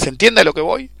 ¿Se entiende a lo que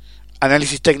voy?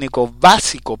 Análisis técnico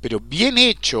básico, pero bien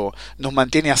hecho, nos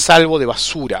mantiene a salvo de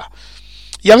basura.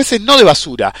 Y a veces no de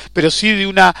basura, pero sí de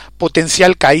una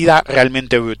potencial caída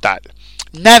realmente brutal.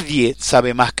 Nadie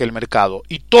sabe más que el mercado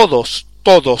y todos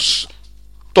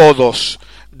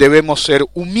debemos ser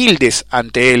humildes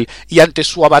ante él y ante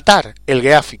su avatar, el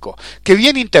gráfico, que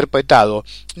bien interpretado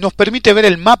nos permite ver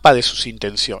el mapa de sus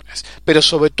intenciones. Pero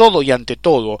sobre todo y ante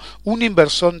todo, un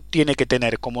inversor tiene que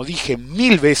tener, como dije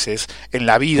 1000 veces en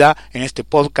la vida, en este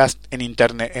podcast, en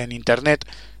internet,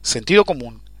 sentido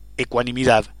común,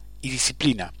 ecuanimidad y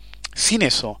disciplina. Sin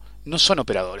eso, no son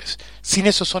operadores. Sin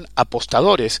eso son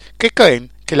apostadores que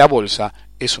creen que la bolsa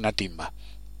es una timba.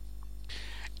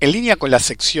 En línea con la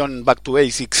sección Back to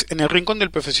Basics, en el rincón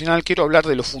del profesional quiero hablar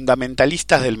de los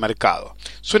fundamentalistas del mercado.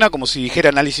 Suena como si dijera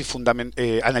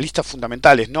analistas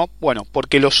fundamentales, ¿no? Bueno,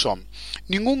 porque lo son.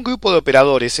 Ningún grupo de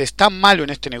operadores es tan malo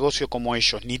en este negocio como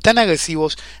ellos, ni tan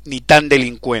agresivos ni tan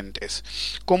delincuentes.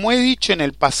 Como he dicho en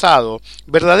el pasado,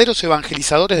 verdaderos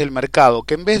evangelizadores del mercado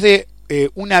que en vez de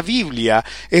una Biblia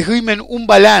esgrimen un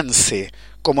balance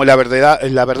como la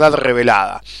verdad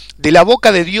revelada. De la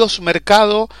boca de Dios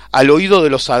mercado al oído de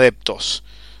los adeptos,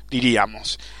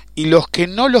 diríamos. Y los que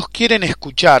no los quieren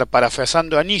escuchar,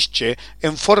 parafraseando a Nietzsche,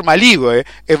 en forma libre,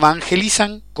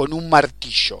 evangelizan con un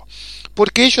martillo.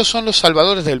 Porque ellos son los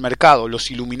salvadores del mercado, los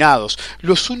iluminados,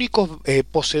 los únicos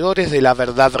poseedores de la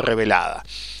verdad revelada.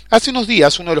 Hace unos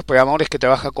días uno de los programadores que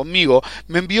trabaja conmigo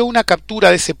me envió una captura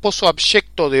de ese pozo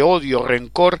abyecto de odio,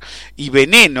 rencor y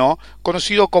veneno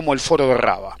conocido como el Foro de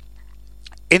Raba.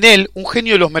 En él, un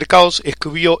genio de los mercados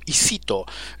escribió, y cito,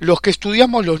 los que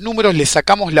estudiamos los números le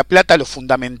sacamos la plata a los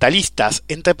fundamentalistas,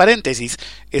 entre paréntesis,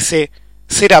 ese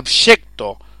ser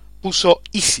abyecto puso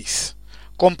ISIS.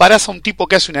 ¿Comparás a un tipo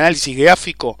que hace un análisis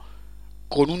gráfico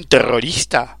con un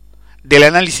terrorista? Del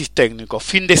análisis técnico,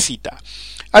 fin de cita.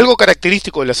 Algo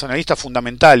característico de los analistas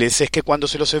fundamentales es que cuando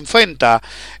se los enfrenta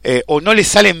o no les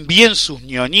salen bien sus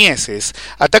ñoñeces,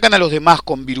 atacan a los demás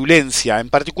con virulencia, en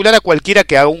particular a cualquiera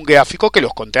que haga un gráfico que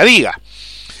los contradiga.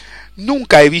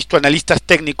 Nunca he visto analistas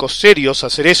técnicos serios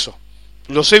hacer eso.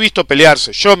 Los he visto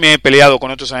pelearse. Yo me he peleado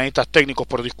con otros analistas técnicos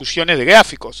por discusiones de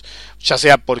gráficos, ya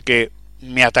sea porque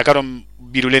me atacaron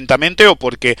virulentamente o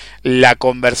porque la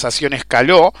conversación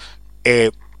escaló.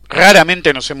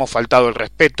 Raramente nos hemos faltado el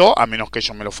respeto, a menos que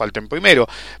ellos me lo falten primero,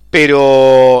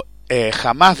 pero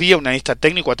jamás vi a un analista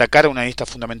técnico atacar a un analista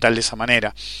fundamental de esa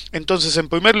manera. Entonces, en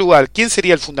primer lugar, ¿quién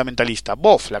sería el fundamentalista?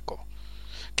 Vos, flaco,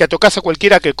 que atacás a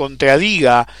cualquiera que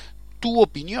contradiga tu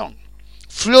opinión.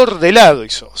 Flor de helado y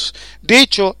sos. De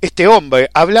hecho, este hombre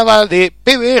hablaba de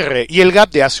PBR y el gap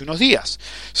de hace unos días.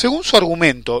 Según su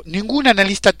argumento, ningún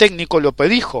analista técnico lo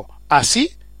predijo.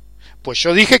 ¿Así? Pues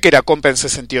yo dije que era compra en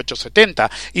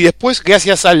 68.70 y después,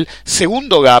 gracias al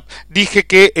segundo gap, dije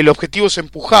que el objetivo se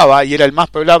empujaba y era el más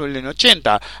probable en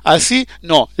 80. Así,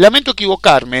 no, lamento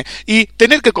equivocarme y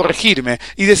tener que corregirme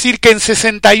y decir que en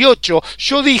 68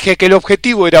 yo dije que el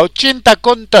objetivo era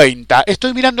 80,30.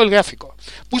 Estoy mirando el gráfico.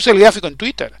 Puse el gráfico en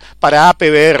Twitter para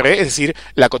APBR, es decir,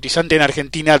 la cotizante en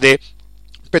Argentina de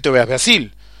Petrobras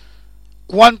Brasil.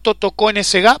 ¿Cuánto tocó en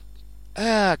ese gap?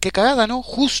 Ah, qué cagada, ¿no?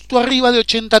 Justo arriba de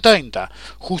 80-30,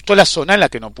 justo la zona en la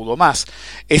que no pudo más.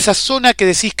 Esa zona que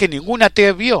decís que ninguna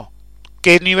te vio.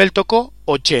 ¿Qué nivel tocó?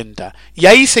 80. Y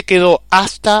ahí se quedó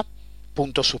hasta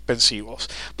puntos suspensivos.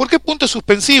 ¿Por qué puntos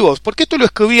suspensivos? Porque esto lo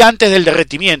escribí antes del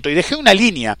derretimiento y dejé una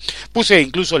línea. Puse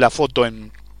incluso la foto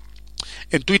en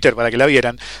Twitter para que la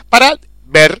vieran, para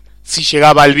ver si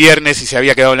llegaba el viernes y se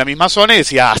había quedado en la misma zona y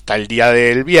decía hasta el día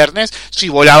del viernes. Si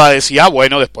volaba decía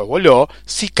bueno, después voló.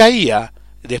 Si caía,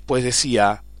 después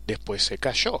decía después se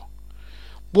cayó.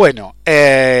 Bueno,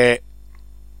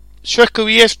 yo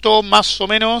escribí esto más o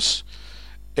menos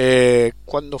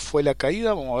 ¿cuándo fue la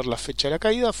caída? Vamos a ver la fecha de la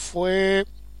caída. Fue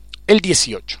el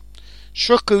 18.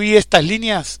 Yo escribí estas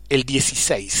líneas el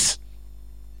 16.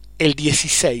 El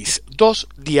 16, 2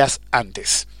 días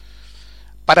antes,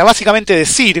 para básicamente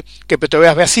decir que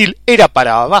Petrobras Brasil era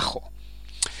para abajo.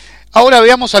 Ahora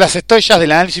veamos a las estrellas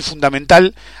del análisis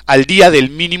fundamental al día del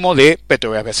mínimo de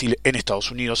Petrobras Brasil en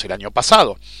Estados Unidos el año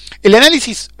pasado. El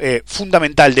análisis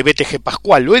fundamental de BTG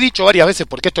Pactual, lo he dicho varias veces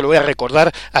porque esto lo voy a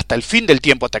recordar hasta el fin del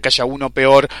tiempo, hasta que haya uno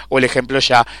peor o el ejemplo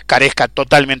ya carezca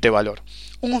totalmente de valor.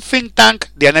 Un think tank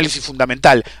de análisis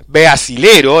fundamental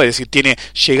brasilero, es decir, tiene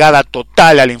llegada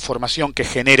total a la información que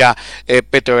genera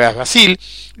Petrobras Brasil,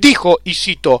 dijo, y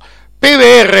cito,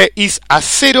 PBR is a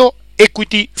zero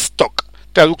equity stock.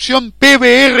 Traducción,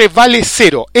 PBR vale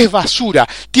cero, es basura,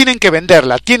 tienen que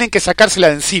venderla, tienen que sacársela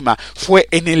de encima, fue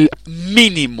en el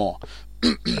mínimo.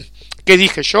 ¿Qué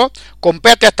dije yo?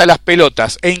 Comprate hasta las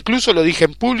pelotas, e incluso lo dije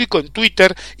en público en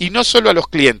Twitter y no solo a los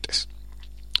clientes.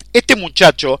 Este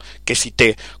muchacho que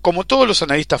cité, como todos los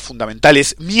analistas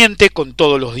fundamentales, miente con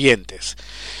todos los dientes.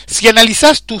 Si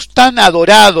analizás tus tan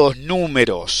adorados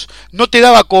números, no te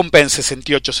daba compra en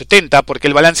 68.70 porque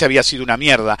el balance había sido una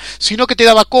mierda, sino que te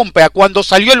daba compra cuando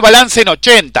salió el balance en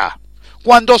 80.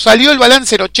 Cuando salió el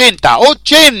balance en 80,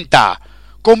 ¡80!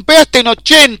 Compraste en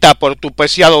 80 por tu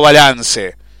preciado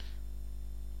balance.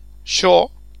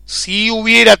 Yo, si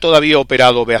hubiera todavía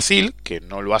operado Brasil, que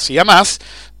no lo hacía más,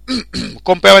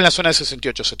 compraba en la zona de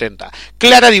 68.70.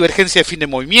 Clara divergencia de fin de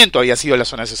movimiento había sido la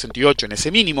zona de 68 en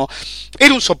ese mínimo.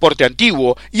 Era un soporte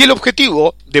antiguo y el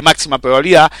objetivo de máxima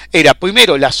probabilidad era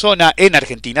primero la zona en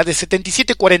Argentina de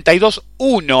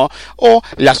 77.42.1 o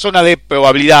la zona de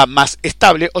probabilidad más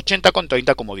estable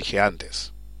 80.30 como dije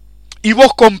antes. Y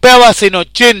vos comprabas en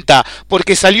 80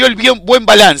 porque salió el buen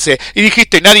balance y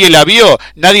dijiste nadie la vio,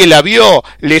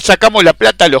 le sacamos la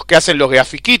plata a los que hacen los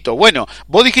grafiquitos. Bueno,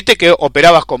 vos dijiste que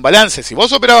operabas con balance, si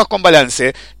vos operabas con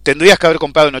balance tendrías que haber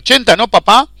comprado en 80, ¿no,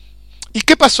 papá? ¿Y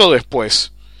qué pasó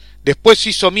después? Después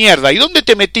hizo mierda. ¿Y dónde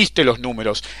te metiste los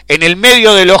números? En el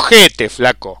medio del ojete,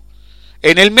 flaco.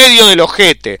 En el medio del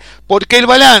ojete, porque el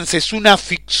balance es una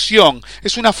ficción,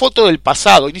 es una foto del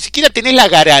pasado y ni siquiera tenés la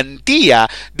garantía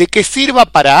de que sirva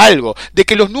para algo, de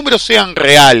que los números sean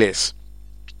reales.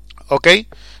 ¿Ok?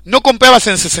 No comprabas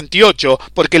en 68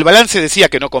 porque el balance decía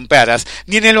que no compraras,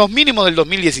 ni en los mínimos del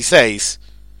 2016.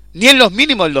 Ni en los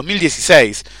mínimos del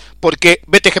 2016, porque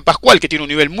BTG Pactual, que tiene un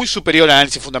nivel muy superior al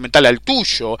análisis fundamental al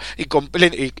tuyo y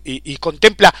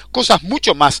contempla cosas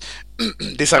mucho más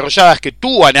desarrolladas que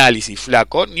tu análisis,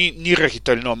 flaco, ni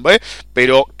registró el nombre,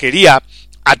 pero quería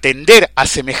atender a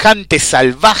semejante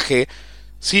salvaje,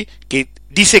 ¿sí? Que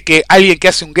dice que alguien que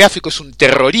hace un gráfico es un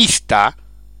terrorista,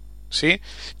 ¿sí?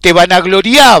 Te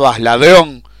vanagloriabas,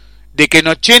 ladrón, de que en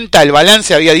 80 el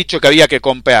balance había dicho que había que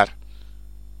comprar.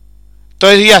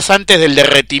 3 días antes del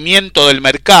derretimiento del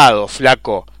mercado,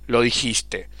 flaco, lo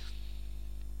dijiste.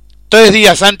 3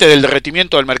 días antes del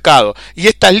derretimiento del mercado. Y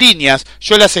estas líneas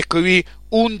yo las escribí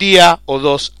un día o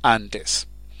 2 antes.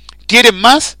 ¿Quieren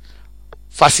más?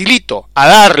 Facilito, a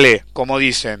darle, como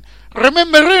dicen.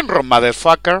 Remember Enron,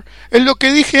 motherfucker. Es lo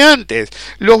que dije antes.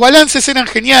 Los balances eran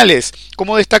geniales,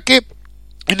 como destaqué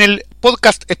en el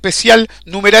podcast especial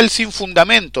Numeral sin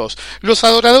fundamentos. Los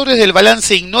adoradores del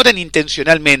balance ignoran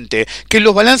intencionalmente que en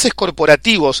los balances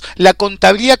corporativos la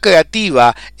contabilidad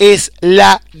creativa es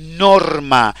la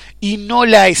norma y no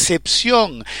la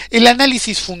excepción. El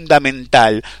análisis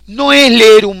fundamental no es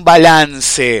leer un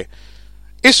balance.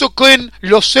 Eso creen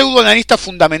los pseudoanalistas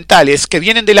fundamentales que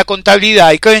vienen de la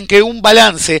contabilidad y creen que un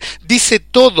balance dice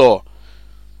todo.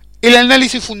 El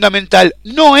análisis fundamental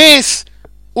no es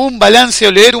un balance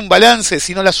o leer un balance,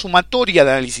 sino la sumatoria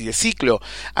de análisis de ciclo,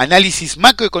 análisis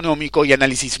macroeconómico y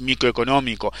análisis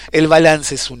microeconómico. El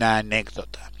balance es una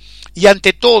anécdota. Y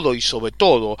ante todo y sobre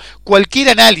todo,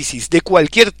 cualquier análisis de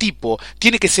cualquier tipo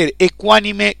tiene que ser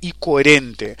ecuánime y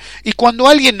coherente. Y cuando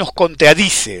alguien nos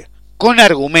contradice con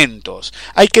argumentos,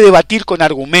 hay que debatir con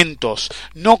argumentos,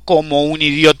 no como un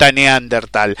idiota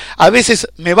neandertal. A veces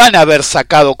me van a haber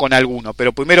sacado con alguno,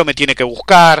 pero primero me tiene que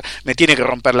buscar, me tiene que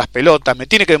romper las pelotas, me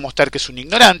tiene que demostrar que es un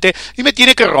ignorante y me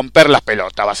tiene que romper las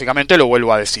pelotas, básicamente lo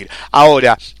vuelvo a decir.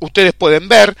 Ahora, ustedes pueden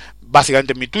ver,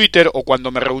 básicamente en mi Twitter o cuando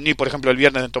me reuní, por ejemplo, el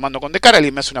viernes en Tomando con De Cara,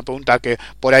 alguien me hace una pregunta que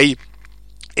por ahí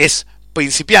es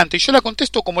principiante y yo la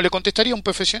contesto como le contestaría a un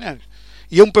profesional.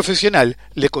 Y a un profesional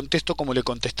le contesto como le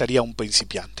contestaría a un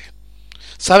principiante.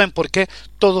 ¿Saben por qué?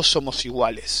 Todos somos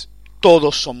iguales.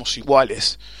 Todos somos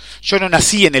iguales. Yo no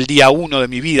nací en el día 1 de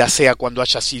mi vida, sea cuando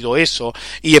haya sido eso,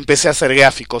 y empecé a hacer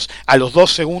gráficos a los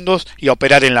 2 segundos y a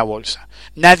operar en la bolsa.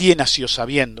 Nadie nació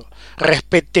sabiendo.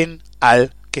 Respeten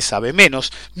al que sabe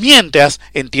menos, mientras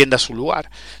entienda su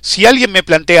lugar. Si alguien me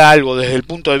plantea algo desde el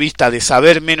punto de vista de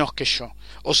saber menos que yo,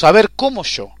 o saber como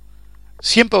yo,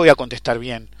 siempre voy a contestar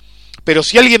bien. Pero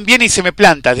si alguien viene y se me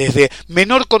planta desde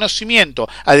menor conocimiento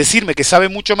a decirme que sabe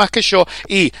mucho más que yo,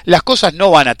 y las cosas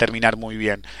no van a terminar muy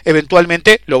bien.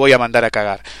 Eventualmente lo voy a mandar a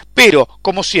cagar. Pero,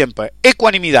 como siempre,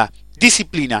 ecuanimidad,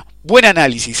 disciplina, buen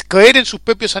análisis, creer en sus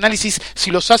propios análisis si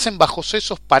los hacen bajo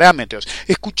esos parámetros,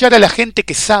 escuchar a la gente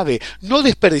que sabe, no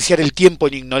desperdiciar el tiempo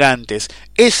en ignorantes.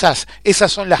 Esas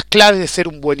son las claves de ser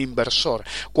un buen inversor.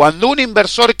 Cuando un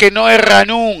inversor que no erra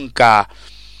nunca,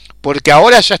 porque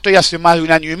ahora ya estoy hace más de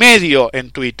 1 año y medio en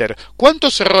Twitter.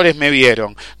 ¿Cuántos errores me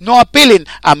vieron? No apelen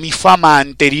a mi fama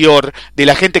anterior de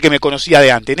la gente que me conocía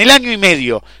de antes. En el año y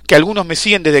medio, que algunos me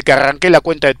siguen desde que arranqué la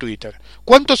cuenta de Twitter.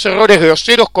 ¿Cuántos errores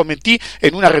groseros cometí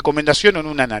en una recomendación o en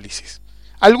un análisis?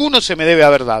 Algunos se me debe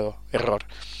haber dado error.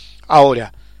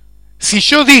 Ahora, si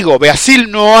yo digo,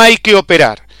 Beazil no hay que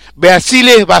operar, Beazil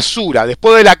es basura,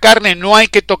 después de la carne no hay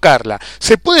que tocarla,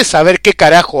 ¿se puede saber qué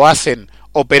carajo hacen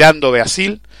operando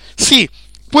Beazil? Sí,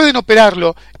 pueden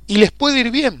operarlo y les puede ir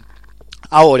bien.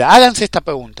 Ahora, háganse esta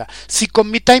pregunta. Si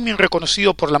con mi timing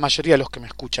reconocido por la mayoría de los que me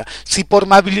escucha, si por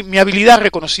mi habilidad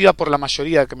reconocida por la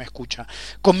mayoría de que me escucha,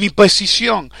 con mi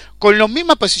precisión, con la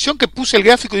misma precisión que puse el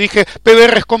gráfico y dije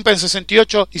PBR compra en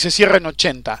 68 y se cierra en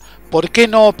 80, ¿por qué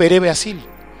no operé Beazil?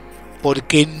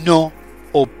 Porque no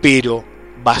opero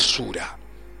basura.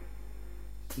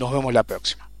 Nos vemos la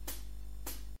próxima.